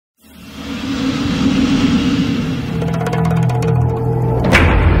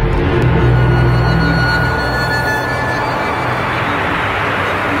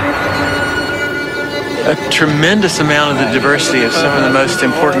tremendous amount of the diversity of some of the most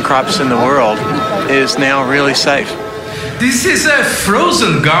important crops in the world is now really safe. This is a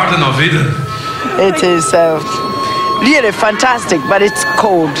frozen Garden of Eden. It is really fantastic, but it's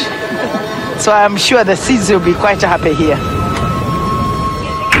cold. So I'm sure the seeds will be quite happy here.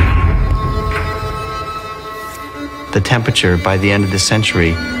 The temperature by the end of this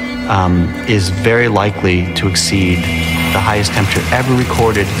century is very likely to exceed the highest temperature ever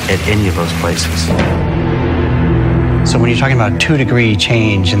recorded at any of those places. So when you're talking about a 2-degree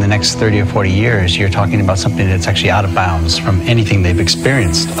change in the next 30 or 40 years, you're talking about something that's actually out of bounds from anything they've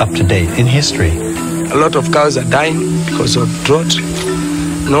experienced up to date in history. A lot of cows are dying because of drought,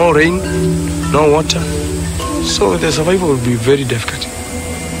 no rain, no water. So the survival will be very difficult.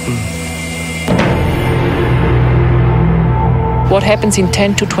 What happens in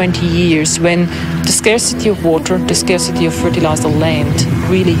 10 to 20 years when the scarcity of water, the scarcity of fertilizer land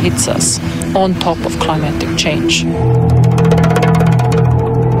really hits us on top of climatic change?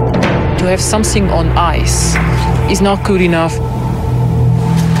 To have something on ice is not good enough.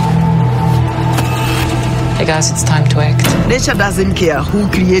 Hey guys, it's time to act. Nature doesn't care who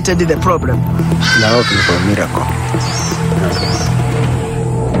created the problem. Now looking for a miracle.